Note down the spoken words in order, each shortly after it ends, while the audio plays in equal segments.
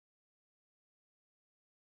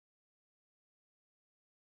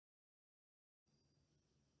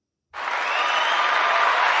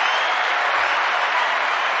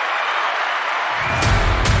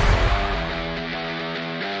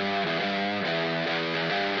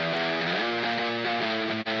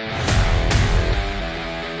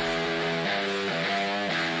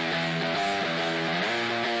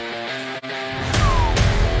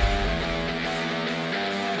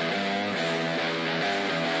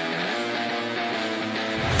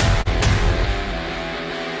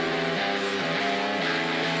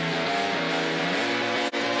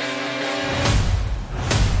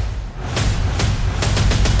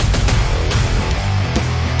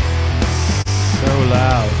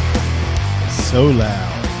loud. So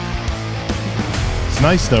loud. It's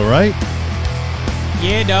nice though, right?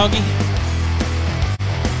 Yeah, doggy.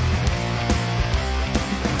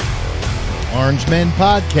 Orange Men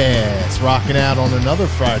Podcast, rocking out on another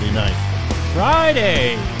Friday night.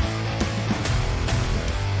 Friday.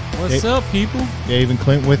 What's up, people? Dave and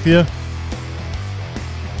Clint with you.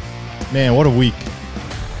 Man, what a week.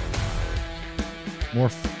 More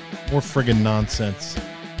friggin' nonsense.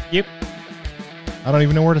 Yep. I don't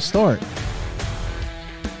even know where to start.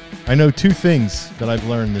 I know two things that I've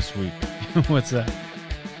learned this week. What's that?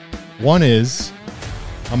 One is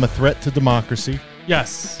I'm a threat to democracy.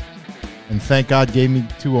 Yes. And thank God gave me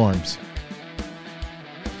two arms.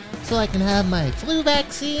 So I can have my flu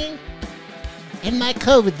vaccine and my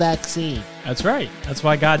COVID vaccine. That's right. That's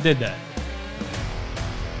why God did that.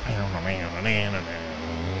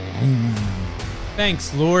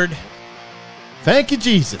 Thanks, Lord. Thank you,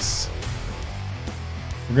 Jesus.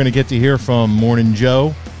 We're going to get to hear from Morning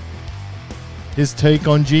Joe. His take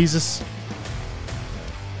on Jesus.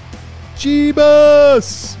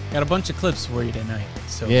 Jeebus! Got a bunch of clips for you tonight.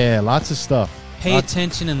 So Yeah, lots of stuff. pay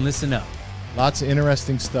attention and listen up. Lots of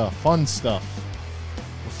interesting stuff. Fun stuff.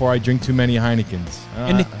 Before I drink too many Heinekens.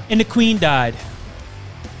 And the Queen died.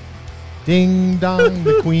 Ding dong,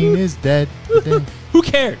 the Queen is dead. Ding. Who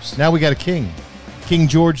cares? Now we got a king. King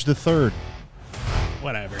George III.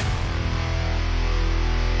 Whatever.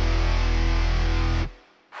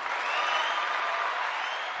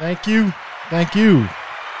 Thank you. Thank you.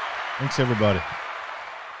 Thanks, everybody.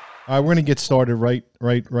 All right, we're going to get started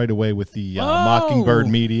right away with the Mockingbird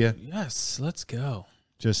Media. Yes, let's go.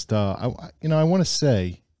 Just, I want to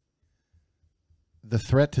say the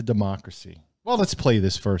threat to democracy. Well, let's play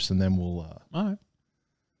this first, and then All right.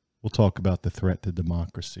 we'll talk about the threat to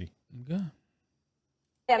democracy. Okay.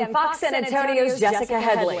 And Fox San Antonio's Jessica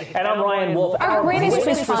Headley. And I'm Ryan Wolf. Our greatest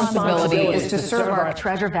responsibility is to serve our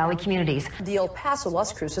Treasure Valley communities, The El Paso,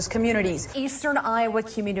 Las Cruces communities, Eastern Iowa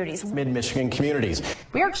communities, Mid-Michigan communities.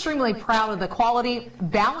 We are extremely proud of the quality,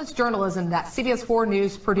 balanced journalism that CBS 4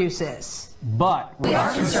 News produces. But we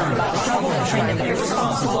are concerned about the trouble and trend of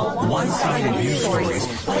irresponsible, one-sided news stories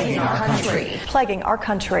plaguing our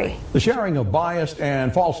country. The sharing of biased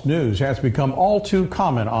and false news has become all too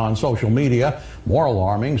common on social media. More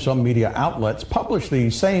alarming, some media outlets publish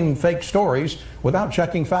these same fake stories without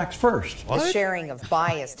checking facts first. The sharing of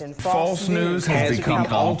biased and false news has become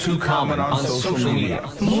all too common on social media.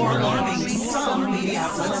 More alarming, some media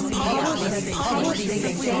outlets publish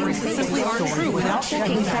these stories simply aren't true without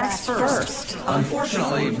checking facts first.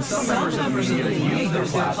 Unfortunately, some members of the media use their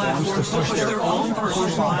platforms to push their own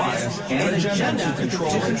personal bias and agenda to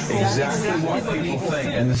control exactly what people think.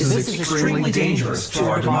 And this is extremely dangerous to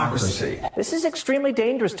our democracy. this is extremely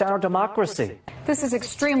dangerous to our democracy. This is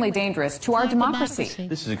extremely dangerous to our democracy.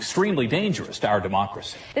 This is extremely dangerous to our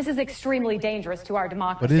democracy. This is extremely dangerous to our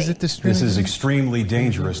democracy. But is it this? This is extremely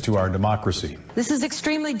dangerous to our democracy. This is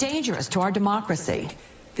extremely dangerous to our democracy.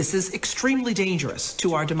 This is extremely dangerous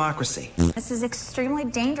to our democracy. This is extremely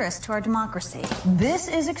dangerous to our democracy. This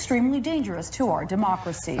is extremely dangerous to our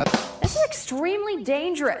democracy. This is extremely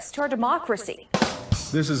dangerous to our democracy.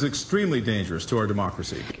 This is extremely dangerous to our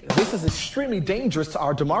democracy. This is extremely dangerous to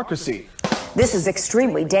our democracy. This is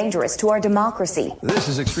extremely dangerous to our democracy. This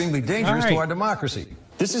is extremely dangerous to our democracy.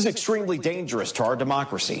 This is extremely dangerous to our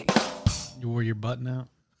democracy. You wore your button out?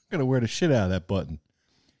 I'm going to wear the shit out of that button.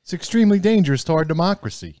 It's extremely dangerous to our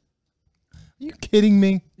democracy. Are you kidding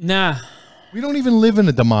me? Nah. We don't even live in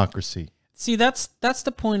a democracy. See, that's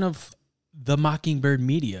the point of the Mockingbird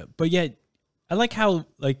Media. But yet, I like how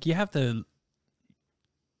you have to.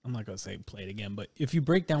 I'm not gonna say play it again, but if you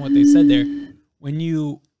break down what they said there, when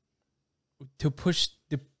you to push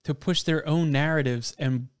their own narratives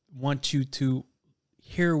and want you to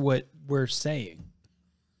hear what we're saying,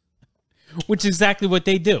 which is exactly what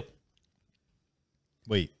they do.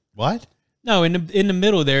 Wait, what? No, in the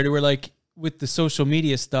middle there, they were like with the social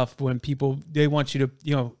media stuff when people they want you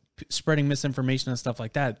to spreading misinformation and stuff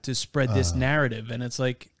like that to spread this narrative, and it's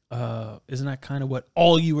like. Isn't that kind of what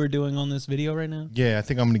all you were doing on this video right now? Yeah, I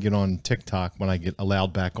think I'm going to get on TikTok when I get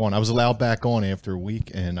allowed back on. I was allowed back on after a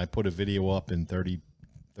week, and I put a video up, and 30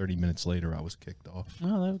 minutes later, I was kicked off.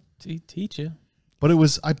 Well, that would teach you. But it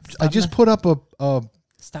was I just put up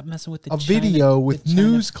stop messing with the video with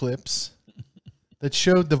news clips that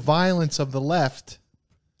showed the violence of the left,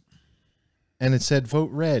 and it said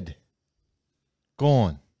vote red.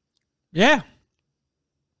 Gone. Yeah.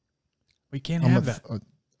 We can't have that.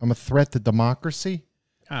 I'm a threat to democracy.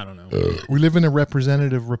 I don't know. We live in a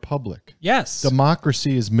representative republic. Yes.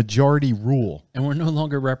 Democracy is majority rule. And we're no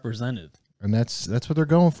longer represented. And that's what they're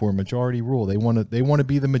going for, majority rule. They want to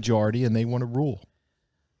be the majority, and they want to rule.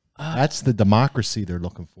 That's the democracy they're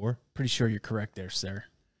looking for. Pretty sure you're correct there, sir.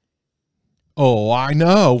 Oh, I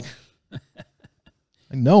know.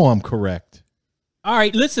 I know I'm correct. All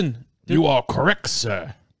right, listen. You are correct,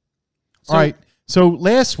 sir. All right. So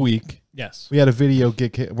last week, yes, we had a video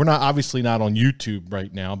get. We're obviously not on YouTube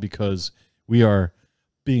right now because we're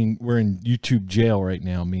in YouTube jail right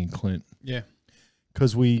now, me and Clint. Yeah.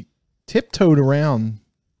 Because we tiptoed around.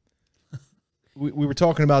 We were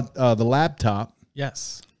talking about the laptop.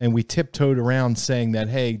 Yes. And we tiptoed around saying that,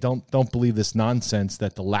 hey, don't believe this nonsense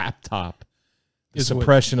that the laptop, the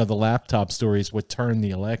suppression of the laptop story is what turned the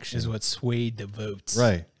election. Is what swayed the votes.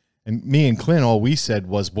 Right. And me and Clint, all we said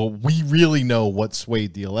was, well, we really know what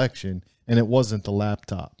swayed the election, and it wasn't the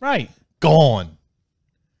laptop. Right. Gone.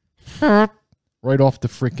 Right off the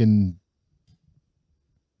freaking...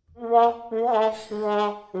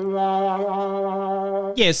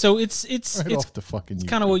 Yeah, so it's off the fucking it's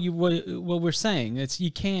kind of what we're saying. It's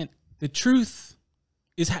you can't. The truth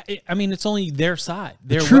is, I mean, it's only their side.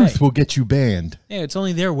 The truth will get you banned. Yeah, it's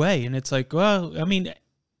only their way, and it's like, well, I mean,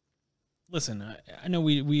 listen, I know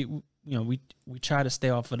we try to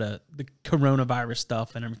stay off of the coronavirus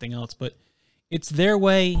stuff and everything else, but it's their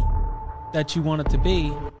way that you want it to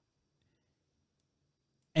be.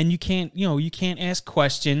 And you can't ask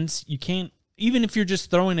questions. You can't, even if you're just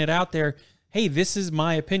throwing it out there, hey, this is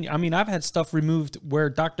my opinion. I mean, I've had stuff removed where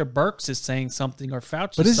Dr. Birx is saying something or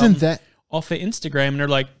Fauci but isn't that off of Instagram, and they're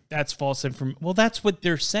like, that's false information. Well, that's what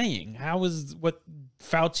they're saying. How is what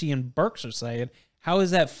Fauci and Birx are saying, how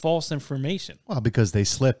is that false information? Well, because they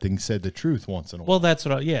slipped and said the truth once in a while. Well, that's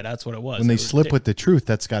what it was. When they slip with the truth,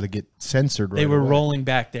 that's got to get censored right They were away. rolling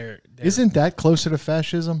back there. Isn't that closer to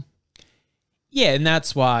fascism? Yeah, and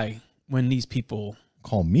that's why when these people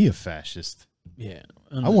call me a fascist. Yeah.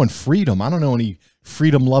 I want freedom. I don't know any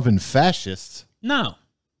freedom-loving fascists. No.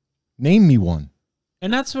 Name me one.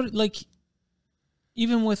 And that's what, like,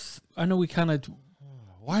 even with, I know we kind of...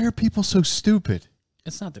 Why are people so stupid?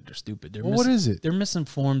 It's not that they're stupid. They're what is it? They're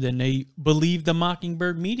misinformed, and they believe the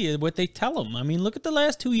Mockingbird media, what they tell them. I mean, look at the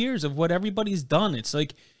last 2 years of what everybody's done. It's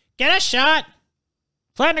like, get a shot,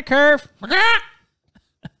 flatten the curve.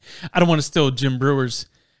 I don't want to steal Jim Brewer's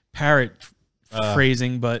parrot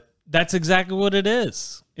phrasing, but that's exactly what it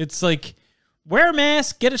is. It's like, wear a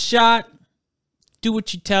mask, get a shot, do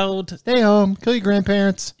what you're told. Stay home, kill your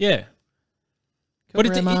grandparents. Yeah. Kill But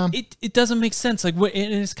grandmom. it doesn't make sense. Like, and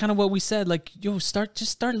it's kind of what we said. Like, yo, start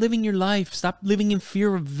living your life. Stop living in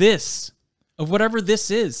fear of this, of whatever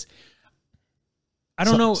this is. I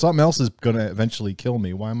don't know. Something else is going to eventually kill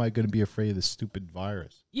me. Why am I going to be afraid of this stupid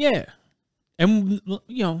virus? Yeah. And,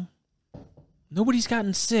 nobody's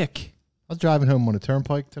gotten sick. I was driving home on a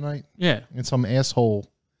turnpike tonight. Yeah. And some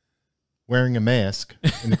asshole wearing a mask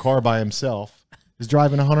in the car by himself is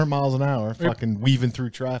driving 100 miles an hour, fucking weaving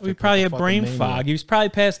through traffic. We probably had brain fog. He was probably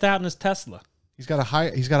passed out in his Tesla. He's got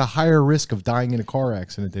a higher risk of dying in a car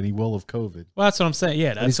accident than he will of COVID. Well, that's what I'm saying.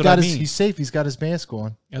 Yeah, that's what I mean. He's safe. He's got his mask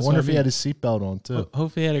on. I wonder if he had his seatbelt on, too.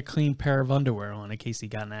 Hopefully he had a clean pair of underwear on in case he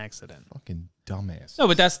got in an accident. Fucking dumbass. No,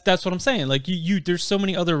 but that's what I'm saying. Like, there's so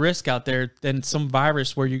many other risks out there than some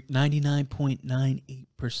virus where you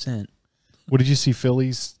 99.98%. What did you see?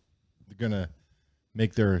 Phillies, they're going to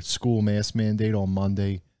make their school mask mandate on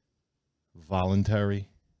Monday voluntary.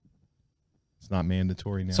 It's not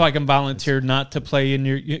mandatory now. So I can volunteer not to play in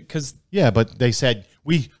your, because yeah, but they said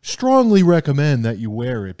we strongly recommend that you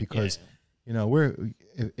wear it because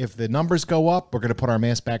if the numbers go up, we're going to put our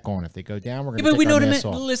mask back on. If they go down, we're going to take our mask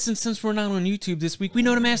off. Listen, since we're not on YouTube this week, we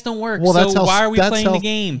know the masks don't work. Well, why are we playing the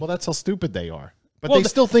game? Well, that's how stupid they are. But they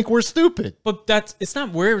still think we're stupid. But it's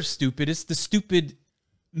not we're stupid. It's the stupid,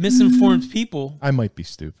 misinformed people. I might be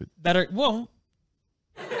stupid. That are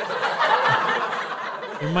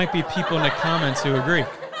there might be people in the comments who agree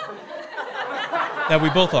that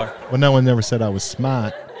we both are. Well, no one never said I was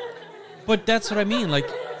smart. But that's what I mean. Like,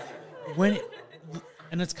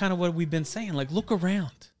 and it's kind of what we've been saying. Like, look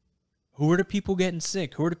around. Who are the people getting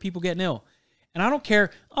sick? Who are the people getting ill? And I don't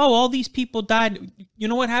care. Oh, all these people died. You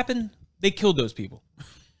know what happened? They killed those people.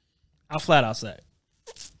 I'll flat out say it.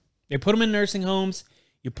 They put them in nursing homes.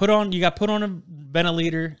 You got put on a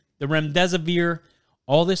ventilator, the remdesivir,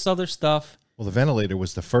 all this other stuff. Well, the ventilator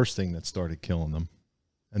was the first thing that started killing them.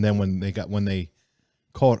 And then when they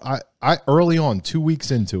called, I early on, 2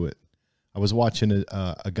 weeks into it, I was watching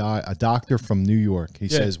a doctor from New York. He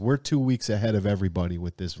says, we're 2 weeks ahead of everybody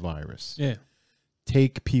with this virus. Yeah.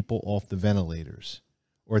 Take people off the ventilators,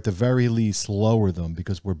 or at the very least, lower them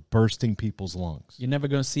because we're bursting people's lungs. You're never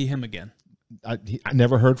going to see him again. I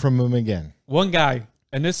never heard from him again. One guy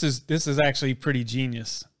and this is actually pretty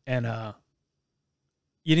genius. And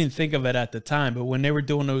you didn't think of it at the time, but when they were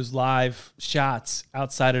doing those live shots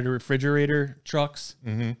outside of the refrigerator trucks,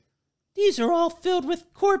 these are all filled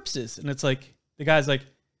with corpses. And it's like, the guy's like,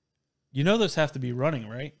 you know those have to be running,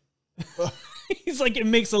 right? He's like, it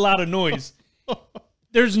makes a lot of noise.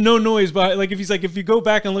 There's no noise, but like if you go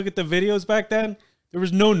back and look at the videos back then, there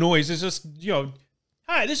was no noise. It's just,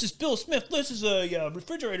 hi, this is Bill Smith. This is a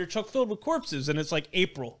refrigerator truck filled with corpses, and it's like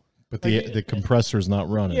April. But the compressor's not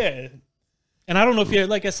running. Yeah. And I don't know if you,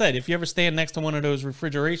 like I said, if you ever stand next to one of those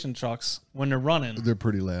refrigeration trucks when they're running. They're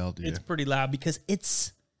pretty loud, yeah. It's pretty loud because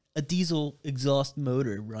it's a diesel exhaust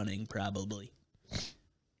motor running, probably.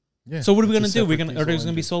 Yeah. So what are we going to do? Are those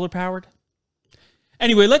going to be solar powered?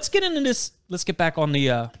 Anyway, let's get into this. Let's get back on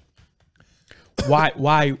the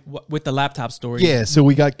why with the laptop story. Yeah, so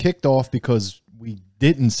we got kicked off because we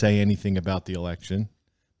didn't say anything about the election,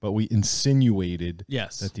 but we insinuated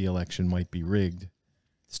that the election might be rigged.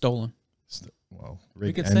 Stolen.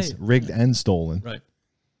 Rigged and stolen. Right.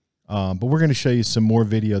 But we're going to show you some more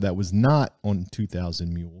video that was not on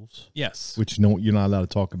 2000 Mules. Yes. Which you're not allowed to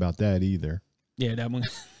talk about that either. Yeah, that one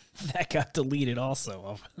that got deleted also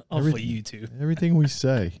off of YouTube. Everything we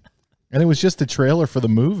say. And it was just a trailer for the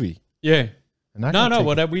movie. Yeah.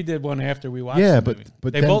 And we did one after we watched the movie.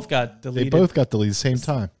 But they both got deleted. They both got deleted at the same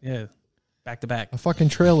time. Yeah. Back to back. A fucking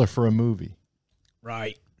trailer for a movie.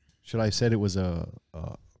 Right. Should I have said it was a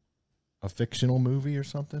fictional movie or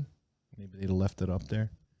something? Maybe they'd have left it up there.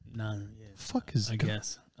 No, yeah. Fuck is I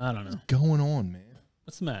guess. I don't know. What's going on, man?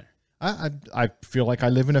 What's the matter? I feel like I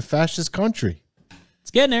live in a fascist country. It's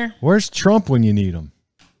getting there. Where's Trump when you need him?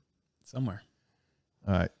 Somewhere.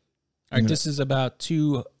 All right. This is about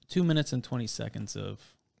 2 minutes and 20 seconds of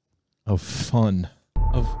fun.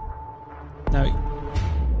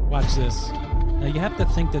 Now, watch this. Now, you have to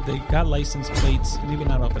think that they got license plates, maybe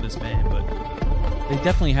not off of this van, but they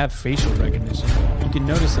definitely have facial recognition. You can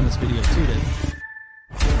notice in this video, too, that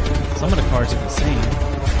some of the cars are the same.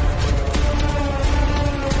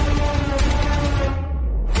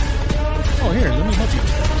 Oh, here, let me help you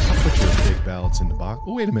with that. I'll put your big ballots in the box.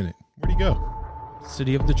 Oh, wait a minute. Where'd he go?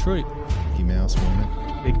 City of Detroit. Mickey Mouse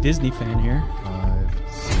moment. Big Disney fan here. 5,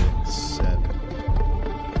 6, 7.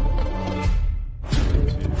 1, 2,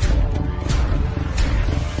 3,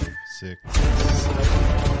 5, 6, 7.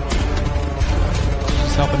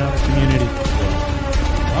 Just helping out the community.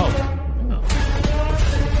 Oh.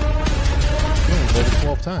 You only voted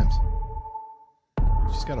 12 times.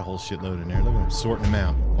 She's got a whole shitload in there. Look at them sorting them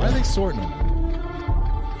out. Why are they sorting them?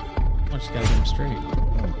 Well, just gotta get them straight.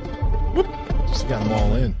 Whoop. Just got them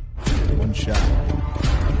all in. One shot.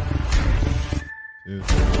 2, 3, 4,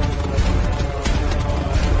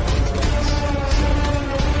 5, 6, 7.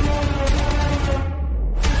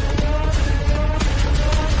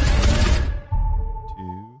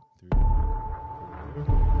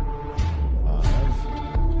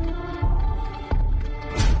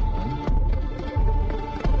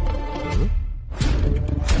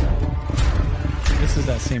 This is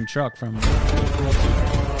that same truck from.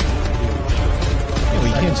 Well,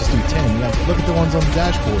 you can't just do 10. You have to look at the ones on the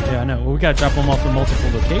dashboard. Yeah, I know. Well, we got to drop them off in multiple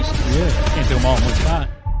locations. Yeah. Can't do them all in one spot.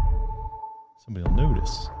 Somebody will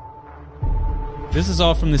notice. This is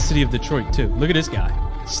all from the city of Detroit, too. Look at this guy.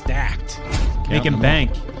 Stacked. Making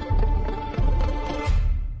bank.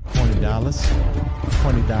 $20.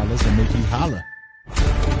 $20 and make you holler.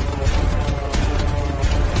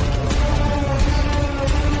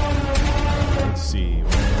 Let's see.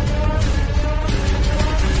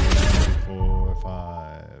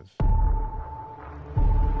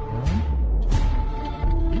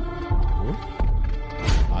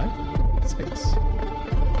 6.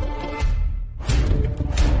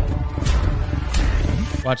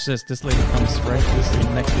 Watch this. This lady comes right. This is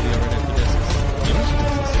the next video right after this.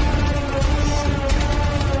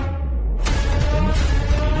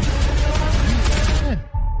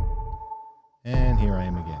 And here I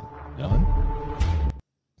am again. Done.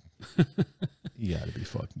 You gotta be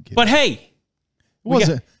fucking kidding. But hey,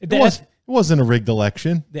 it wasn't a rigged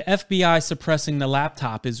election. The FBI suppressing the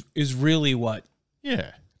laptop is really what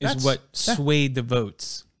swayed the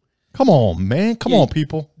votes. Come on, man. Come on,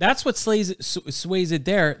 people. That's what sways it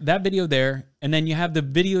there. That video there. And then you have the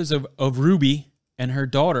videos of Ruby and her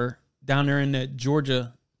daughter down there in the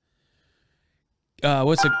Georgia,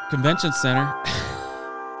 convention center.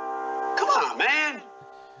 Come on, man.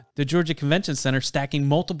 The Georgia Convention Center stacking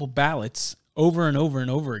multiple ballots over and over and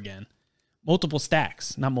over again. Multiple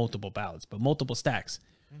stacks. Not multiple ballots, but multiple stacks.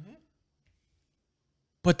 Mm-hmm.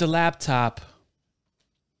 But the laptop...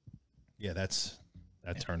 Yeah, that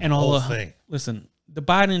turned and the all whole thing. Listen, the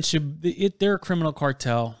Biden they're a criminal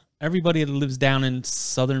cartel. Everybody that lives down in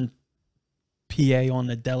southern PA on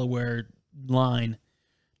the Delaware line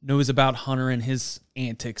knows about Hunter and his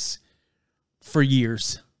antics for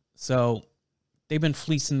years. So they've been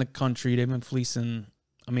fleecing the country. They've been fleecing,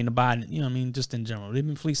 the Biden, just in general. They've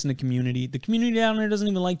been fleecing the community. The community down there doesn't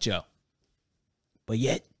even like Joe. But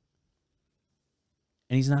yet,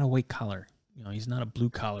 and he's not a white collar, he's not a blue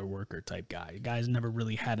collar worker type guy. The guy's never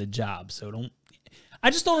really had a job. So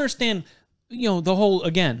I just don't understand, the whole,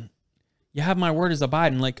 again, you have my word as a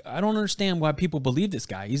Biden. Like, I don't understand why people believe this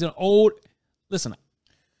guy. He's an old, listen,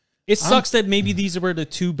 it sucks that maybe these were the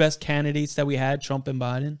two best candidates that we had, Trump and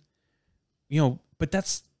Biden.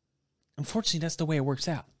 But unfortunately, that's the way it works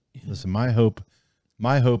out. Listen, my hope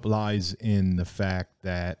lies in the fact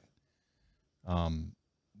that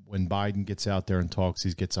when Biden gets out there and talks,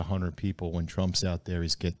 he gets 100 people. When Trump's out there,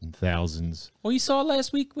 he's getting thousands. Well, you saw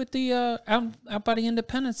last week with the out by the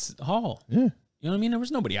Independence Hall. Yeah. You know what I mean? There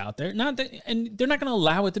was nobody out there. And they're not going to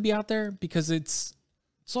allow it to be out there because it's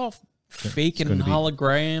all fake and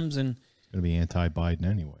holograms. And it's going to be anti-Biden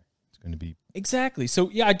anyway. It's going to be. Exactly. So,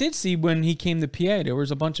 yeah, I did see when he came to PA, there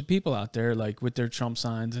was a bunch of people out there, like, with their Trump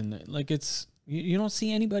signs. And, like, it's, you don't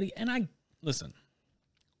see anybody. And listen,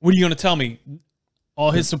 what are you going to tell me? All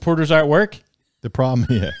his supporters are at work? The problem,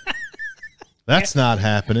 yeah. That's not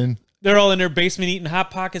happening. They're all in their basement eating Hot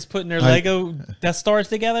Pockets, putting their Lego Death Stars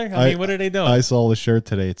together? I mean, what are they doing? I saw the shirt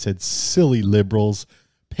today. It said, silly liberals.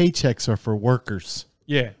 Paychecks are for workers.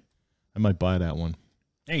 Yeah. I might buy that one.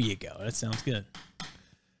 There you go. That sounds good.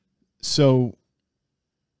 So,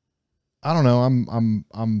 I don't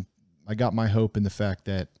know. I got my hope in the fact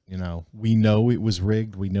that, we know it was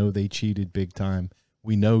rigged. We know they cheated big time.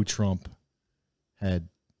 We know Trump had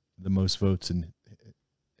the most votes in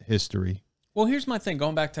history. Well, here's my thing.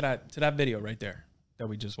 Going back to that video right there that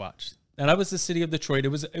we just watched. And that was the city of Detroit.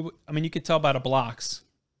 You could tell by the blocks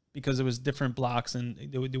because it was different blocks and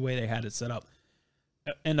the way they had it set up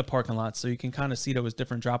in the parking lot. So you can kind of see there was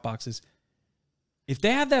different drop boxes. If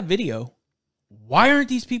they have that video, why aren't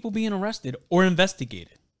these people being arrested or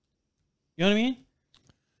investigated? You know what I mean?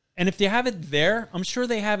 And if they have it there, I'm sure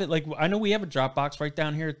they have it. Like, I know we have a drop box right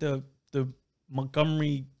down here at the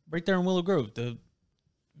Montgomery, right there in Willow Grove.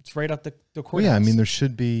 It's right up the courthouse. Well, yeah, there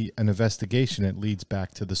should be an investigation that leads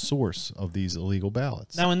back to the source of these illegal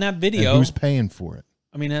ballots. Now, in that video, and who's paying for it?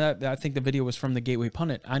 I think the video was from the Gateway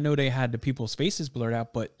Pundit. I know they had the people's faces blurred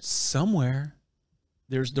out, but somewhere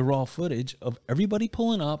there's the raw footage of everybody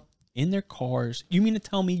pulling up in their cars. You mean to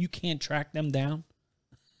tell me you can't track them down?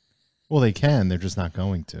 Well, they can. They're just not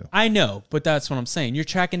going to. I know, but that's what I'm saying. You're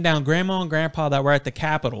tracking down grandma and grandpa that were at the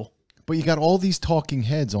Capitol. But you got all these talking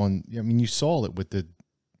heads on. You saw it with the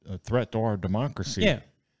threat to our democracy.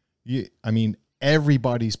 Yeah.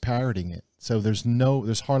 Everybody's parroting it. So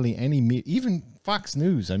there's hardly any, even Fox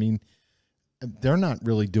News. They're not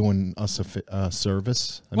really doing us a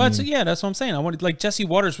service. That's what I'm saying. I wanted, like, Jesse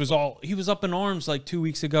Waters he was up in arms like 2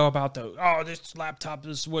 weeks ago about this laptop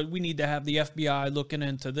is what we need to have the FBI looking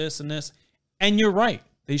into this and this. And you're right.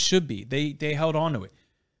 They should be. They held on to it.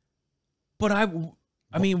 But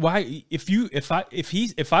why?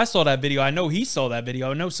 If I saw that video, I know he saw that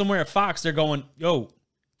video. I know somewhere at Fox they're going, "Yo,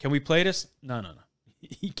 can we play this?" No.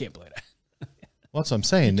 He can't play that. Well, that's what I'm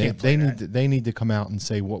saying. They need to come out and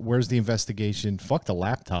say, where's the investigation? Fuck the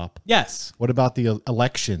laptop. Yes. What about the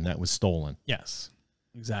election that was stolen? Yes.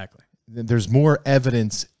 Exactly. There's more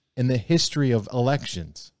evidence in the history of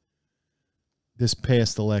elections. This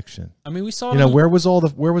past election. We saw. Where was all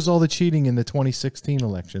the cheating in the 2016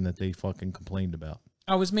 election that they fucking complained about?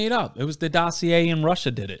 I was made up. It was the dossier in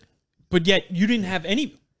Russia did it. But yet you didn't have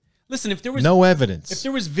any. Listen, if there was no evidence, if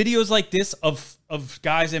there was videos like this of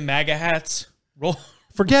guys in MAGA hats,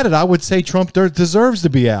 forget it. I would say Trump deserves to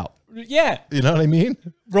be out. Yeah, you know what I mean.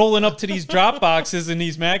 Rolling up to these drop boxes in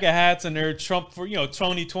these MAGA hats and their Trump for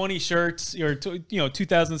 2020 shirts or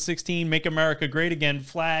 2016 Make America Great Again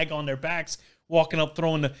flag on their backs, walking up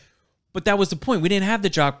throwing the. But that was the point. We didn't have the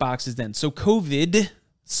drop boxes then, so COVID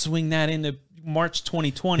swing that into March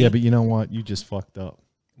 2020. Yeah, but you know what? You just fucked up.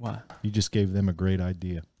 Why? You just gave them a great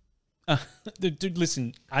idea. Dude,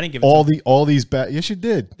 listen, I didn't give all these bad. Yes, you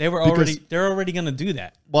did. They're already going to do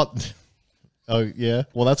that. What? Oh yeah.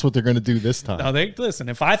 Well, that's what they're going to do this time. No, listen.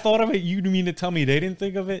 If I thought of it, you mean to tell me they didn't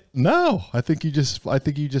think of it? No, I think you just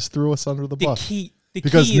threw us under the bus.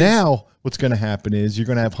 Because now what's going to happen is you're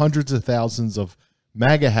going to have hundreds of thousands of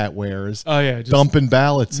MAGA hat wearers. Oh yeah, just dumping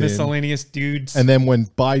ballots miscellaneous dudes. And then when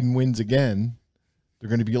Biden wins again, they're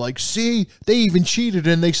going to be like, "See, they even cheated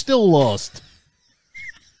and they still lost."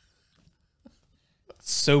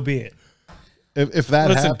 So be it. If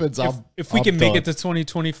that happens, if we can make it to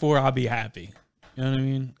 2024, I'll be happy. You know what I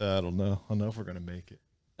mean? I don't know. I don't know if we're gonna make it.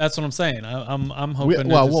 That's what I'm saying. I'm hoping.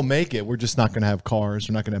 We'll make it. We're just not gonna have cars.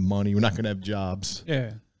 We're not gonna have money. We're not gonna have jobs.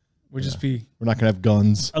 Yeah, we'll just be. We're not gonna have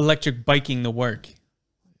guns. Electric biking to work.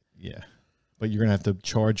 Yeah, but you're gonna have to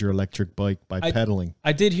charge your electric bike by pedaling.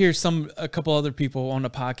 I did hear a couple other people on the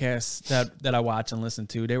podcast that I watch and listen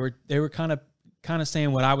to. They were kind of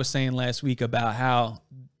saying what I was saying last week about how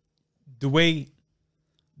the way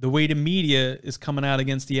the media is coming out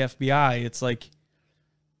against the FBI, it's like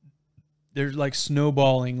they're like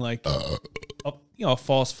snowballing like a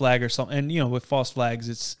false flag or something. And with false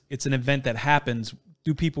flags, it's an event that happens.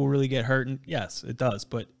 Do people really get hurt? And yes, it does,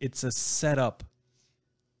 but it's a setup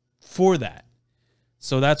for that.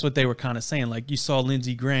 So that's what they were kind of saying. Like you saw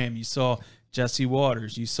Lindsey Graham, you saw Jesse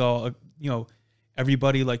Waters, you saw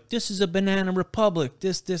everybody like, this is a banana republic,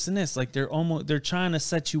 this and this. Like they're trying to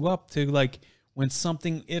set you up to like when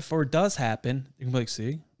something if or does happen, you can be like,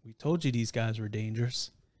 see, we told you these guys were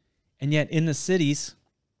dangerous. And yet in the cities,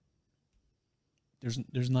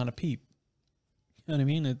 there's not a peep. You know what I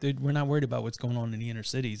mean? We're not worried about what's going on in the inner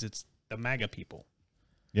cities. It's the MAGA people.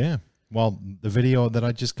 Yeah. Well, the video that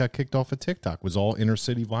I just got kicked off of TikTok was all inner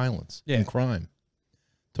city violence and crime.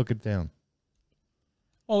 Took it down.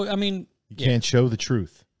 Oh, I mean, you can't show the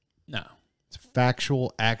truth. No. It's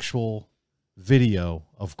factual, actual video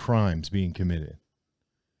of crimes being committed.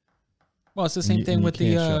 Well, it's the same thing with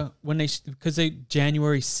because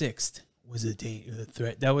January 6th was a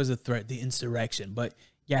threat. That was a threat, the insurrection. But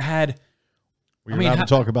you had. We're allowed to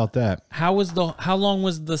talk about that. How long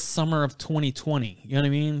was the summer of 2020? You know what I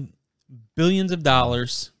mean? Billions of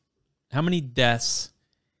dollars. How many deaths?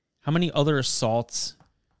 How many other assaults?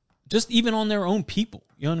 Just even on their own people.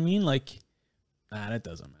 You know what I mean? Like, that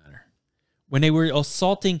doesn't matter. When they were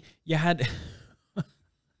assaulting, you had.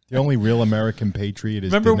 The only real American patriot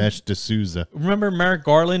is Dinesh D'Souza. Remember Merrick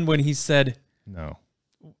Garland when he said, "No,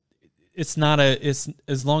 it's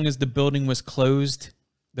as long as the building was closed,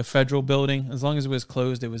 the federal building, as long as it was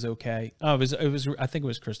closed, it was okay." Oh, it was. I think it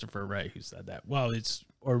was Christopher Wray who said that. Well,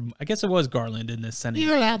 I guess it was Garland in this Senate.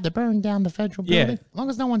 You're allowed to burn down the federal building as long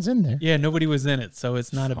as no one's in there. Yeah, nobody was in it, so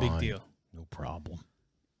it's not a big deal. No problem.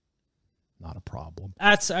 Not a problem.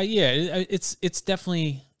 That's It's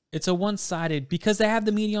definitely. It's a one-sided because they have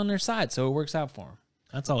the media on their side, so it works out for them.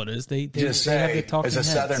 That's all it is. They just they have the talking as a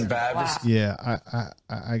heads. Southern Baptist. Yeah,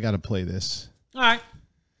 I got to play this. All right.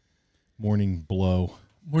 Morning Blow.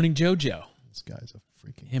 Morning JoJo. This guy's a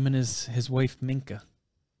freaking. Him and his wife Minka.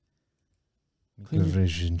 Clean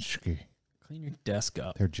your desk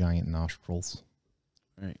up. Their giant nostrils.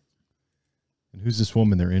 Right. And who's this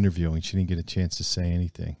woman they're interviewing? She didn't get a chance to say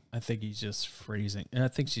anything. I think he's just freezing. And I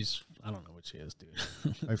think I don't know what she is, dude.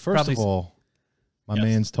 Right, first of all, my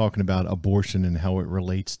man's talking about abortion and how it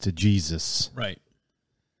relates to Jesus. Right.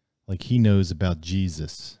 Like he knows about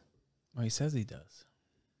Jesus. Well, he says he does.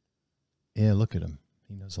 Yeah, look at him.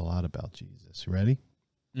 He knows a lot about Jesus. Ready?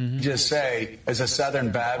 Mm-hmm. Just say, as a Southern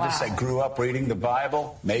Baptist that grew up reading the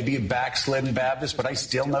Bible, maybe a backslidden Baptist, but I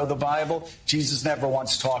still know the Bible. Jesus never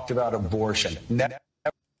once talked about abortion. Never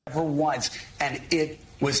once. And it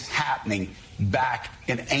was happening back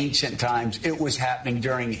in ancient times. It was happening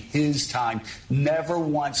during his time. Never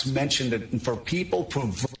once mentioned it. And for people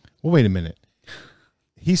well, wait a minute.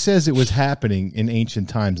 He says it was happening in ancient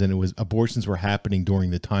times and abortions were happening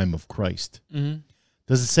during the time of Christ. Mm-hmm.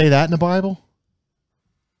 Does it say that in the Bible?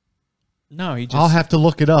 No, I'll have to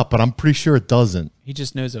look it up, but I'm pretty sure it doesn't. He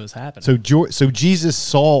just knows it was happening. So Jesus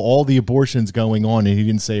saw all the abortions going on and he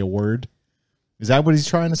didn't say a word? Is that what he's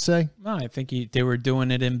trying to say? No, I think they were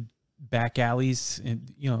doing it in back alleys, and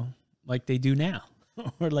like they do now,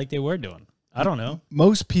 or like they were doing. I don't know.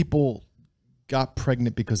 Most people got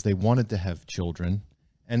pregnant because they wanted to have children,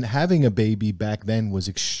 and having a baby back then was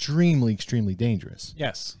extremely, extremely dangerous.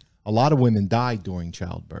 Yes. A lot of women died during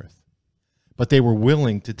childbirth, but they were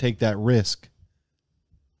willing to take that risk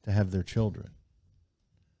to have their children.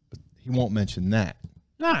 But he won't mention that.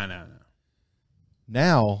 No.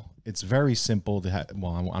 Now, it's very simple to have,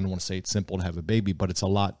 well, I don't want to say it's simple to have a baby, but it's a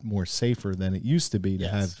lot more safer than it used to be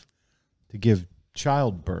to give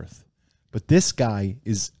childbirth. But this guy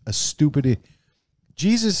is a stupid.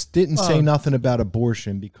 Jesus didn't say nothing about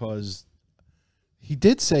abortion because he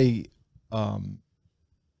did say that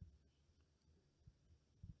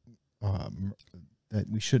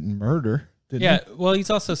we shouldn't murder. Didn't he? Well, he's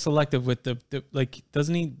also selective with the like.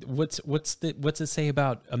 Doesn't he? What's it say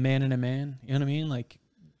about a man and a man? You know what I mean? Like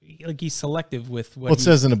he's selective with what. Well, it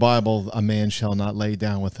says in the Bible, a man shall not lay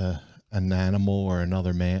down with an animal or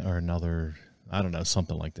another man or another I don't know,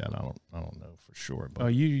 something like that. I don't know for sure. But Oh,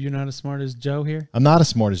 you're not as smart as Joe here? I'm not as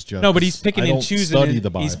smart as Joe. No, but he's picking I and don't choosing. study the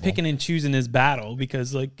Bible. He's picking and choosing his battle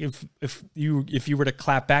because, like, if you were to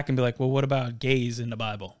clap back and be like, well, what about gays in the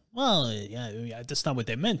Bible? Well, yeah, that's not what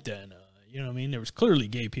they meant then. You know what I mean? There was clearly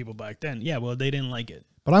gay people back then. Yeah, well, they didn't like it.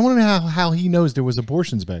 But I want to know how he knows there was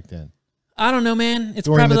abortions back then. I don't know, man. It's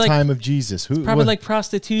during probably the like, time of Jesus. Probably like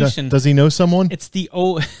prostitution. Does he know someone? It's the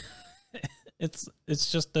old. It's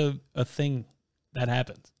just a thing that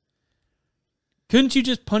happens. Couldn't you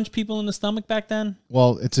just punch people in the stomach back then?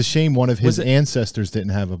 Well, it's a shame one of his ancestors didn't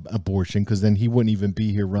have an abortion, because then he wouldn't even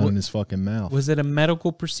be here running his fucking mouth. Was it a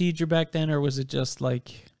medical procedure back then, or was it just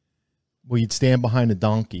like? Well, you'd stand behind a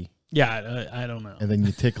donkey. Yeah, I don't know. And then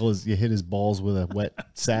you you hit his balls with a wet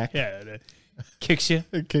sack. Yeah, it kicks you.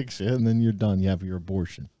 It kicks you, and then you're done. You have your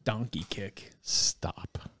abortion. Donkey kick.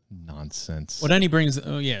 Stop. Nonsense. Well, then he brings.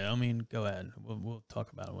 Oh yeah, I mean, go ahead. We'll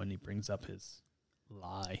talk about it when he brings up his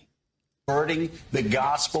lie. Converting the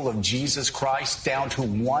gospel of Jesus Christ down to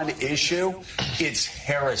one issue, it's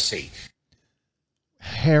heresy.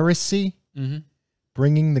 Heresy? Mm-hmm.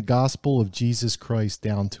 Bringing the gospel of Jesus Christ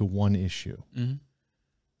down to one issue. Mm-hmm.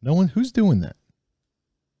 No one? Who's doing that?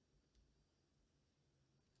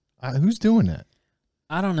 Who's doing that?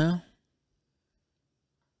 I don't know.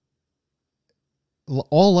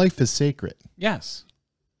 All life is sacred. Yes.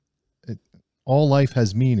 All life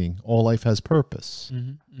has meaning. All life has purpose.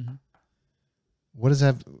 Mm-hmm. Mm-hmm.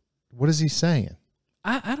 What is he saying?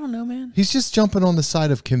 I don't know, man. He's just jumping on the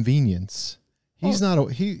side of convenience. He's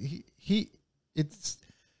not. It's.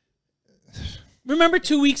 Remember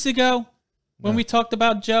 2 weeks ago when we talked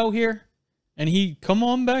about Joe here, and he come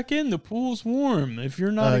on back in. The pool's warm. If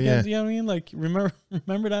you're not against, you know what I mean. Like remember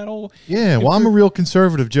that whole. Yeah, well, I'm a real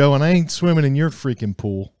conservative, Joe, and I ain't swimming in your freaking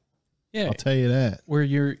pool. Yeah, I'll tell you that. Where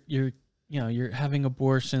you're having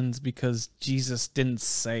abortions because Jesus didn't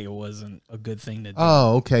say it wasn't a good thing to do.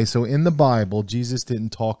 Oh, okay. So in the Bible, Jesus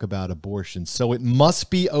didn't talk about abortion, so it must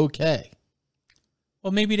be okay.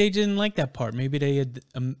 Well, maybe they didn't like that part. Maybe they had.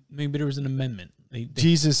 Maybe there was an amendment.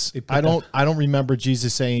 I don't remember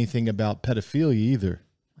Jesus saying anything about pedophilia either.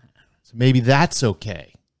 So maybe that's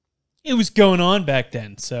okay. It was going on back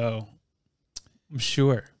then, so I'm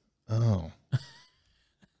sure. Oh.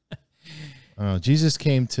 Jesus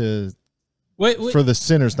came to wait, for the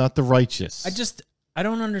sinners, not the righteous. I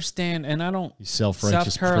don't understand, and I don't. You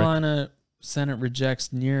self-righteous South Carolina Senate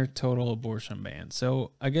rejects near total abortion ban.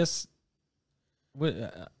 So I guess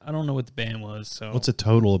I don't know what the ban was. So what's a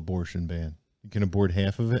total abortion ban? You can abort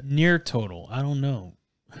half of it? Near total. I don't know.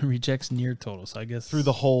 Rejects near total. So I guess through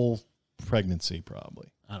the whole pregnancy,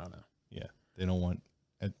 probably. I don't know. Yeah. They don't want,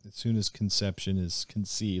 as soon as conception is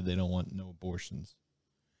conceived, they don't want no abortions,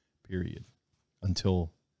 period,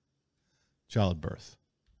 until childbirth.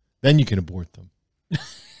 Then you can abort them.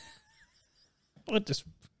 What just?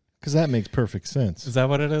 Because that makes perfect sense. Is that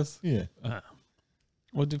what it is? Yeah.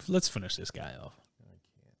 Well, let's finish this guy off. I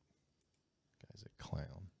can't. Guy's a clown.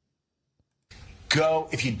 Go,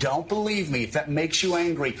 if you don't believe me, if that makes you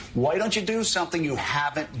angry, why don't you do something you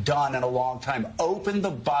haven't done in a long time? Open the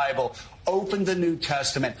Bible, open the New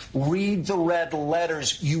Testament, read the red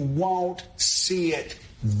letters. You won't see it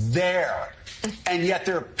there. And yet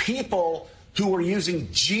there are people who are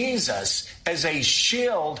using Jesus as a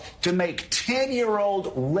shield to make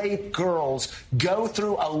 10-year-old rape girls go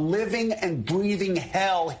through a living and breathing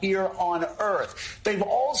hell here on earth. They've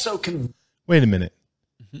also... Wait a minute.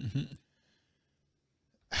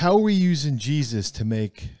 How are we using Jesus to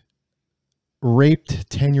make raped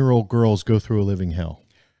 10-year-old girls go through a living hell?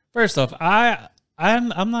 First off,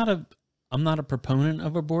 I'm not a proponent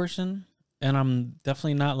of abortion, and I'm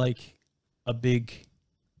definitely not like a big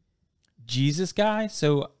Jesus guy.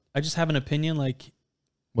 So I just have an opinion. Like,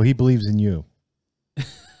 well, he believes in you.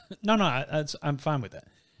 No, I'm fine with that.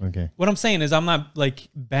 Okay. What I'm saying is I'm not like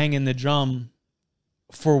banging the drum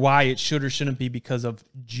for why it should or shouldn't be because of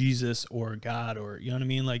Jesus or God, or you know what I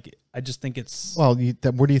mean. Like, I just think it's where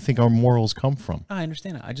do you think our morals come from? I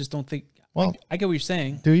understand it. I just don't think. Well, I get what you're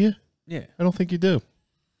saying. Do you? Yeah. I don't think you do.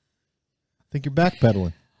 I think you're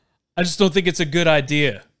backpedaling. I just don't think it's a good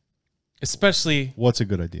idea, especially. What's a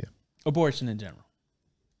good idea? Abortion in general.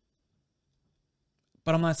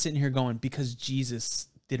 But I'm not sitting here going because Jesus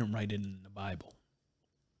didn't write it in the Bible.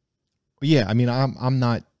 Yeah, I mean, I'm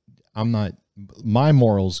not. My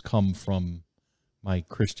morals come from my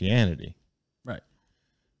Christianity. Right.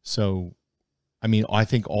 So, I mean, I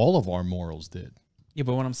think all of our morals did. Yeah,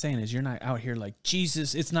 but what I'm saying is you're not out here like,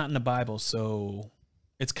 Jesus, it's not in the Bible, so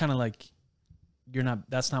it's kind of like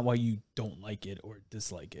that's not why you don't like it or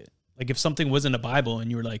dislike it. Like if something was in the Bible and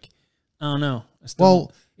you were like, I don't know.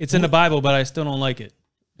 It's in the Bible, but I still don't like it.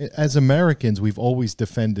 As Americans, we've always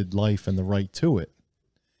defended life and the right to it.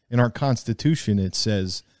 In our Constitution, it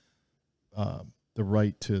says the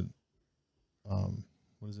right to,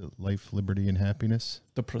 what is it, life, liberty, and happiness?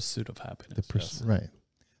 The pursuit of happiness. Yes. Right.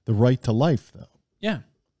 The right to life, though. Yeah.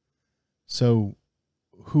 So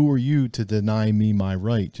who are you to deny me my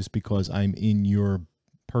right just because I'm in your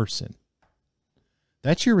person?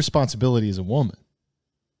 That's your responsibility as a woman.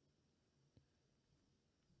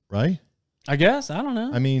 Right? I guess. I don't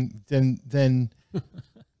know. I mean, then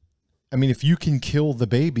I mean, if you can kill the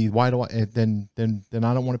baby, why do I then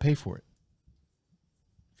I don't want to pay for it.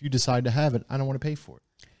 If you decide to have it, I don't want to pay for it.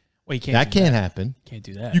 Well, you can't. That can't happen. Can't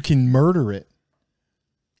do that. You can murder it.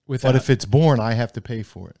 But if it's born, I have to pay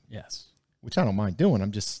for it. Yes. Which I don't mind doing.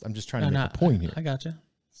 I'm just trying to make a point here. I gotcha.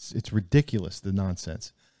 It's ridiculous, the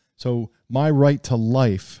nonsense. So my right to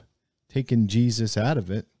life, taking Jesus out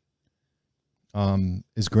of it,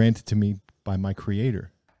 is granted to me by my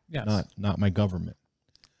Creator, yes. not my government.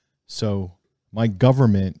 So my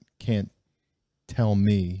government can't tell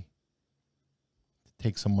me to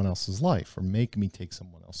take someone else's life or make me take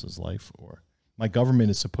someone else's life. Or my government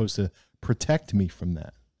is supposed to protect me from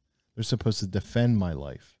that. They're supposed to defend my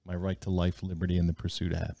life, my right to life, liberty, and the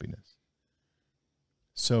pursuit of happiness.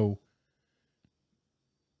 So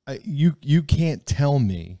you can't tell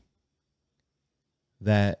me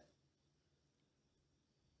that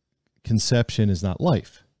conception is not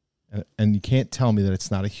life. And you can't tell me that it's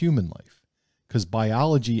not a human life, because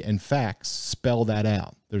biology and facts spell that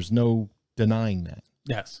out. There's no denying that.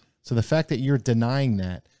 Yes. So the fact that you're denying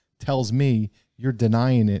that tells me you're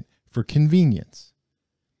denying it for convenience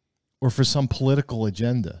or for some political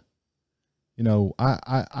agenda. You know,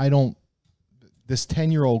 I don't, this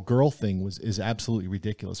 10-year-old girl thing is absolutely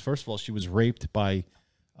ridiculous. First of all, she was raped by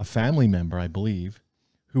a family member, I believe,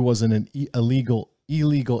 who was an illegal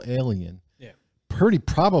alien. Yeah.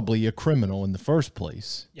 Probably a criminal in the first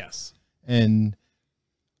place. Yes. And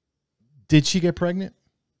did she get pregnant?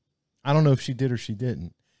 I don't know if she did or she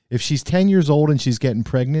didn't. If she's 10 years old and she's getting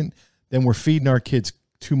pregnant, then we're feeding our kids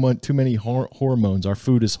too many hormones. Our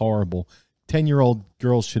food is horrible. 10-year-old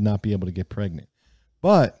girls should not be able to get pregnant.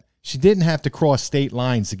 But she didn't have to cross state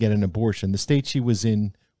lines to get an abortion. The state she was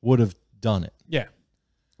in would have done it. Yeah.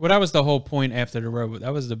 Well, that was the whole point after the Roe.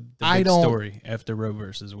 That was the big story after Roe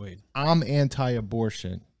versus Wade. I'm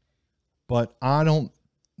anti-abortion, but I don't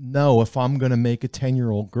know if I'm going to make a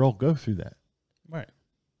 10-year-old girl go through that. Right.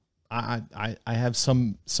 I have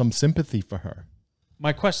some sympathy for her.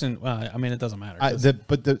 My question, I mean, it doesn't matter.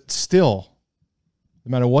 Still, no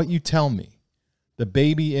matter what you tell me, the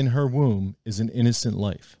baby in her womb is an innocent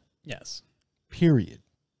life. Yes. Period.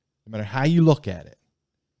 No matter how you look at it,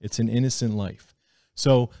 it's an innocent life.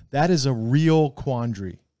 So that is a real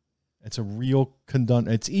quandary. It's a real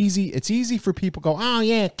conundrum. It's easy for people to go, oh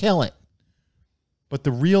yeah, kill it. But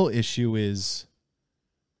the real issue is,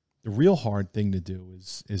 the real hard thing to do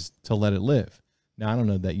is to let it live. Now, I don't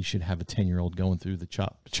know that you should have a 10-year-old going through the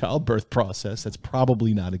childbirth process. That's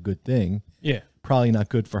probably not a good thing. Yeah. Probably not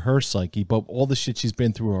good for her psyche, but all the shit she's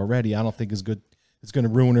been through already, I don't think is good. It's going to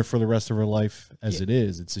ruin her for the rest of her life as it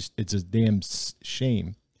is. It's a damn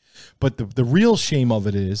shame. But the real shame of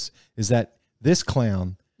it is that this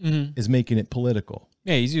clown is making it political.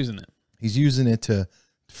 Yeah, he's using it. He's using it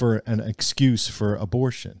for an excuse for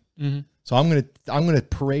abortion. Mm-hmm. So I'm gonna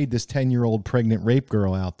parade this 10-year-old pregnant rape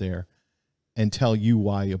girl out there and tell you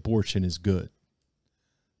why abortion is good.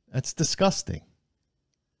 That's disgusting.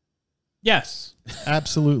 Yes.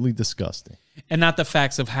 Absolutely disgusting. And not the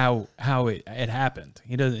facts of how it happened.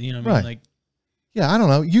 He doesn't, you know what I mean? Right. Like, yeah, I don't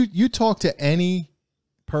know. You talk to any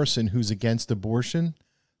person who's against abortion,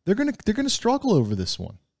 they're gonna struggle over this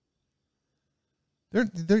one.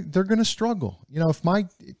 They're gonna struggle. You know,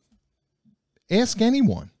 ask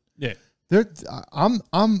anyone. Yeah.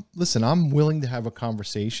 I'm willing to have a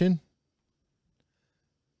conversation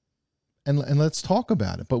and let's talk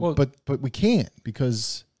about it. But we can't,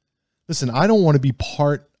 because listen, I don't want to be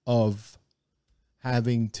part of I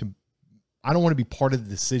don't want to be part of the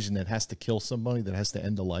decision that has to kill somebody, that has to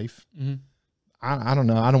end a life. Mm-hmm. I don't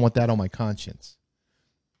know. I don't want that on my conscience.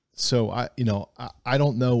 So I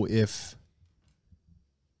don't know if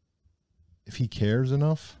he cares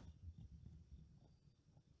enough.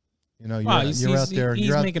 You know, you're out there. He's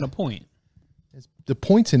making a point. The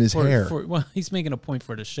point's in his hair. He's making a point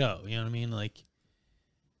for the show. You know what I mean? Like,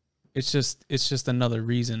 it's just another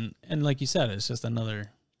reason. And like you said, it's just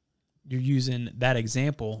another. You're using that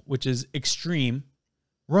example, which is extreme,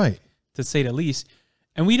 right? To say the least.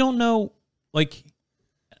 And we don't know, like,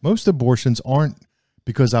 most abortions aren't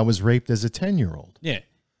because I was raped as a 10-year-old. Yeah.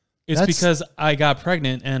 It's because I got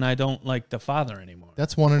pregnant and I don't like the father anymore.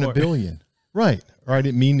 That's 1 in a billion. Right. Or I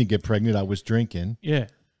didn't mean to get pregnant. I was drinking. Yeah.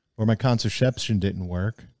 Or my contraception didn't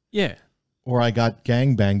work. Yeah. Or I got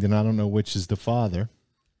gangbanged and I don't know which is the father.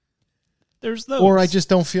 There's those. Or I just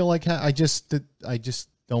don't feel like I just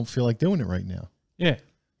don't feel like doing it right now. Yeah.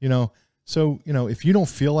 You know, so, you know, if you don't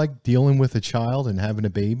feel like dealing with a child and having a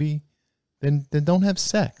baby, then don't have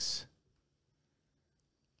sex.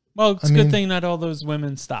 Well, it's a good thing that all those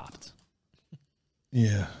women stopped.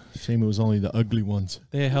 Yeah. Shame it was only the ugly ones.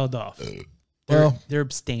 They held off. They're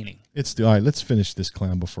abstaining. All right, let's finish this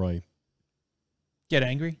clown before I get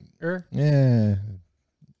angry. Yeah.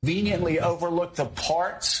 Conveniently overlook the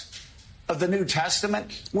parts of the New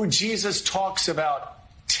Testament where Jesus talks about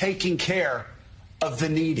taking care of the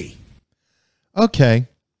needy. Okay.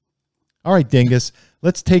 All right, Dingus.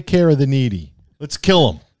 Let's take care of the needy. Let's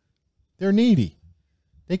kill them. They're needy.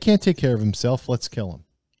 They can't take care of themselves. Let's kill them.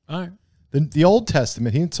 All right. The Old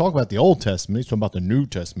Testament, he didn't talk about the Old Testament. He's talking about the New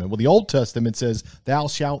Testament. Well, the Old Testament says, thou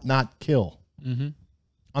shalt not kill. Mm-hmm.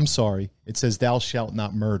 I'm sorry. It says, thou shalt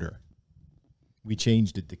not murder. We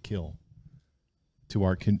changed it to kill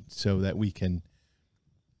so that we can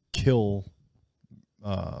kill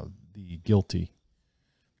the guilty.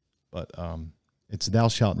 But it's thou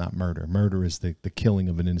shalt not murder. Murder is the killing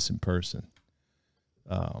of an innocent person.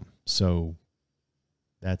 So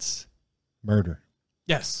that's murder.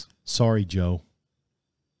 Yes. Sorry, Joe.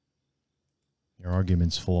 Your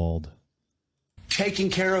argument's flawed. Taking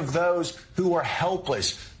care of those who are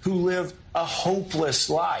helpless, who live a hopeless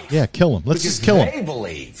life. Yeah, kill them. Let's just kill them. They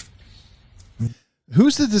believe.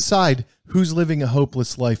 Who's to decide who's living a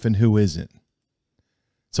hopeless life and who isn't?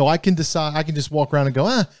 So I can decide. I can just walk around and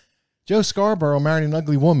go, Joe Scarborough married an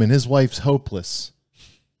ugly woman. His wife's hopeless.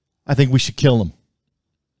 I think we should kill him.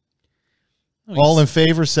 All in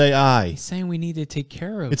favor, say aye. He's saying we need to take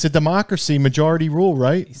care of. It's a democracy, majority rule,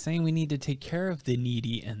 right? He's saying we need to take care of the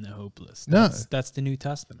needy and the hopeless. No. That's the New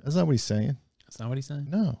Testament. That's not what he's saying. That's not what he's saying?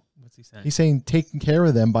 No. What's he saying? He's saying taking care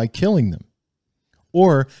of them by killing them.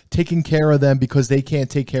 Or taking care of them because they can't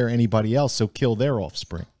take care of anybody else, so kill their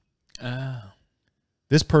offspring. Oh.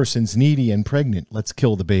 This person's needy and pregnant. Let's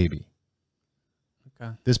kill the baby.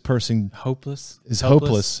 Okay. This person is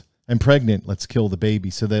hopeless and pregnant. Let's kill the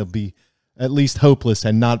baby so they'll be at least hopeless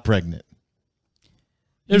and not pregnant.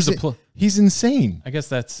 He's insane. I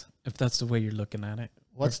guess if that's the way you're looking at it.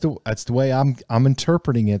 That's the way I'm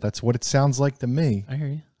interpreting it. That's what it sounds like to me. I hear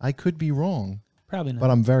you. I could be wrong. Probably not. But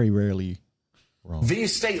I'm very rarely wrong.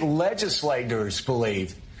 These state legislators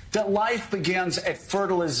believe that life begins at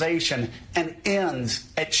fertilization and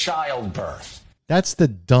ends at childbirth. That's the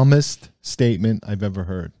dumbest statement I've ever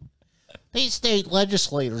heard. These state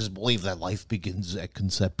legislators believe that life begins at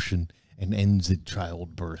conception and ends at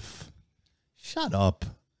childbirth. Shut up.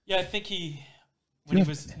 Yeah, I think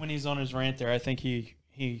when he's on his rant there, I think he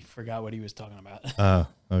forgot what he was talking about. Oh,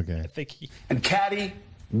 okay. I think And Caddy,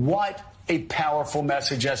 what a powerful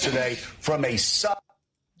message yesterday from a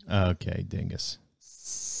Okay, Dingus.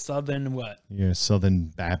 Southern what? You're a Southern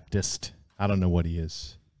Baptist. I don't know what he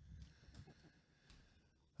is.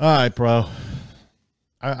 All right, bro.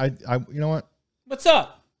 I you know what? What's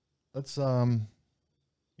up? Let's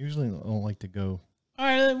usually I don't like to go. All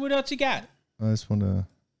right, what else you got? I just want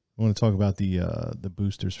to talk about the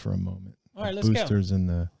boosters for a moment. All right, let's go. Boosters and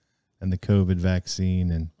the COVID vaccine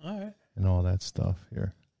and all right. And all that stuff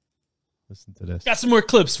here. Listen to this. Got some more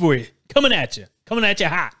clips for you. Coming at you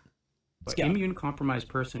hot. An immune-compromised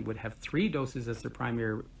person would have 3 doses as their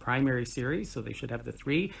primary series, so they should have the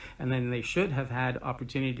 3, and then they should have had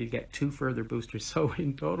opportunity to get 2 further boosters. So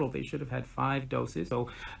in total, they should have had 5 doses. So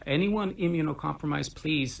anyone immunocompromised,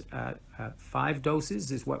 please, 5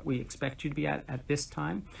 doses is what we expect you to be at this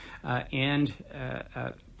time, and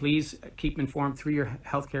please keep informed through your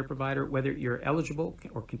healthcare provider whether you're eligible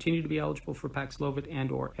or continue to be eligible for Paxlovid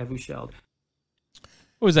and or Evusheld.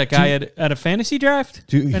 What was that guy at a fantasy draft?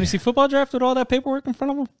 Fantasy football draft with all that paperwork in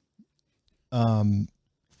front of him?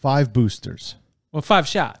 5 boosters. Well, 5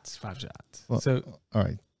 shots. 5 shots. Well, so all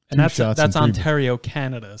right. And that's Ontario,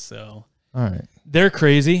 Canada. So all right. They're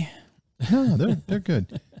crazy. No, they're good.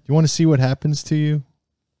 Do you want to see what happens to you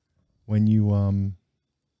when you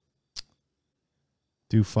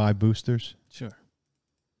do 5 boosters? Sure.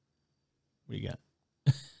 What do you got?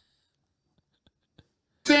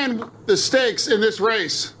 Understand the stakes in this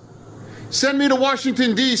race. Send me to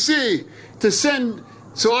Washington, D.C.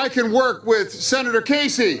 so I can work with Senator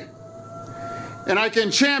Casey and I can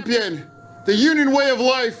champion the union way of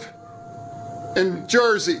life in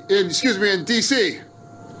D.C.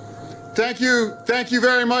 Thank you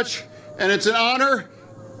very much, and it's an honor.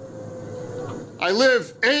 I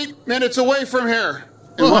live 8 minutes away from here.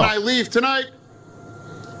 And when I leave tonight,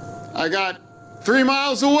 I got 3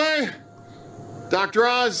 miles away, Dr.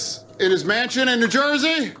 Oz in his mansion in New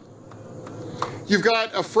Jersey. You've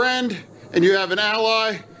got a friend and you have an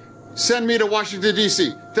ally. Send me to Washington,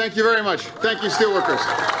 D.C. Thank you very much. Thank you, Steelworkers.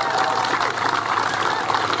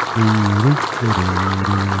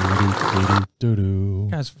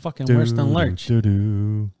 Guy's fucking worse than Lurch.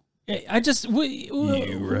 I just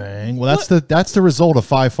you rang. Well, that's the result of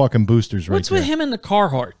 5 fucking boosters, right? What's with him and the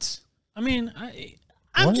Carhartts? I mean,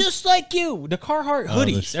 I'm just like you. The Carhartt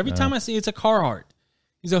hoodies. Every time I see it's a Carhartt.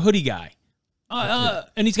 He's a hoodie guy.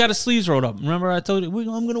 And he's got his sleeves rolled up. Remember I told you,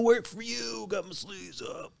 I'm going to work for you. Got my sleeves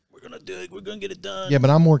up. We're going to do it. We're going to get it done. Yeah, but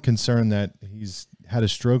I'm more concerned that he's had a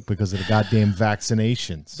stroke because of the goddamn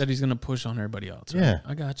vaccinations. That he's going to push on everybody else. Right? Yeah.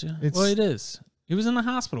 I got you. Well, it is. He was in the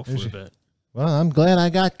hospital for a bit. Well, I'm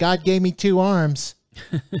glad God gave me 2 arms.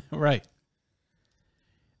 Right.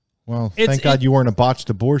 Well, thank God you weren't a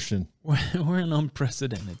botched abortion. We're in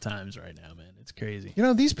unprecedented times right now, man. It's crazy. You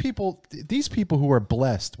know, these people who are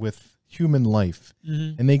blessed with human life,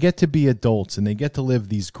 and they get to be adults, and they get to live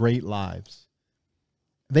these great lives.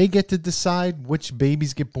 They get to decide which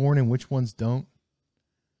babies get born and which ones don't.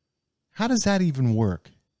 How does that even work?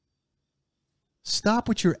 Stop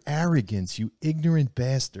with your arrogance, you ignorant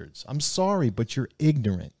bastards. I'm sorry, but you're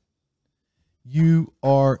ignorant. You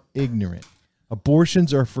are ignorant.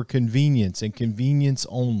 Abortions are for convenience and convenience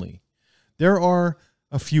only. There are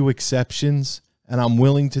a few exceptions, and I'm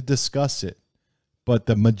willing to discuss it. But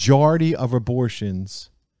the majority of abortions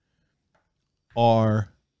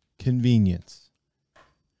are convenience.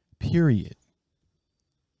 Period.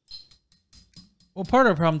 Well, part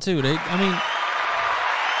of the problem, too,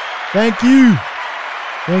 Thank you.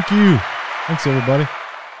 Thanks, everybody.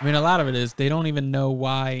 I mean, a lot of it is they don't even know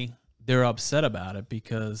why they're upset about it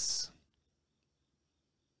because,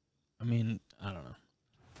 I don't know.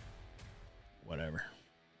 Whatever.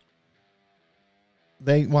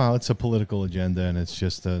 It's a political agenda, and it's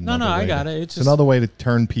just another I got it. It's another way to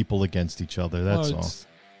turn people against each other. That's all.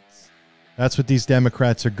 That's what these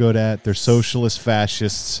Democrats are good at. They're socialist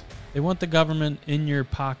fascists. They want the government in your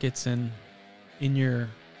pockets and in your...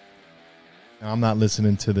 I'm not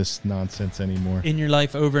listening to this nonsense anymore. In your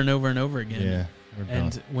life over and over and over again. Yeah.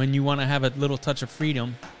 And when you want to have a little touch of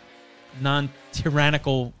freedom,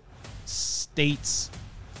 non-tyrannical states,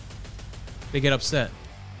 they get upset.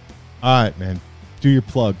 All right, man. Do your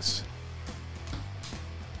plugs.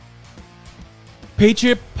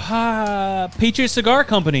 Patriot Cigar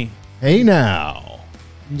Company. Hey, now.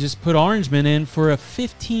 You just put Orangeman in for a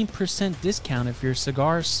 15% discount if you're a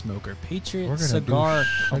cigar smoker. Patriot Cigar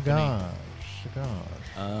Company.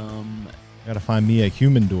 Gotta find me a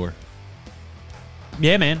humidor.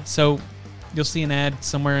 Yeah, man. So you'll see an ad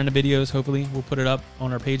somewhere in the videos. Hopefully, we'll put it up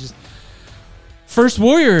on our pages. First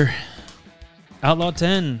Warrior, Outlaw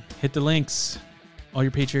 10. Hit the links. All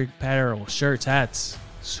your Patriot apparel, shirts, hats,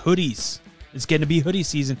 hoodies. It's getting to be hoodie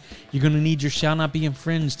season. You're going to need your shall not be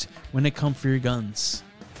infringed when they come for your guns.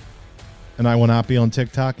 And I will not be on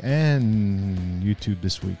TikTok and YouTube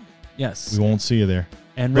this week. Yes. We won't see you there.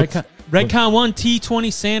 And Redcon 1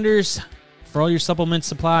 T20 Sanders for all your supplements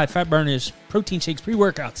supplied, fat burners, protein shakes,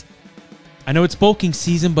 pre-workouts. I know it's bulking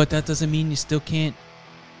season, but that doesn't mean you still can't.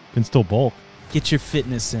 Can still bulk. Get your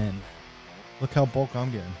fitness in. Look how bulk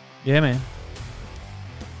I'm getting. Yeah, man.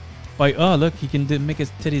 Like, oh, look, he can make his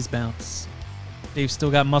titties bounce. Dave's still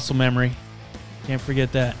got muscle memory. Can't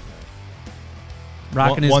forget that.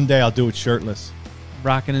 One day I'll do it shirtless.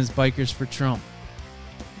 Rocking his Bikers for Trump.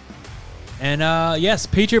 And yes,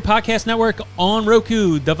 Patriot Podcast Network on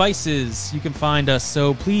Roku devices. You can find us.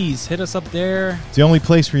 So please hit us up there. It's the only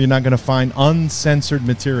place where you're not going to find uncensored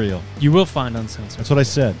material. You will find uncensored. That's what I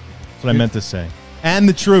said. That's what I meant to say. And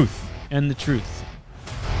the truth. And the truth.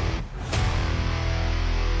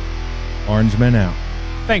 Orangeman out.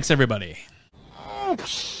 Thanks, everybody.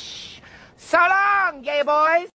 So long, gay boys.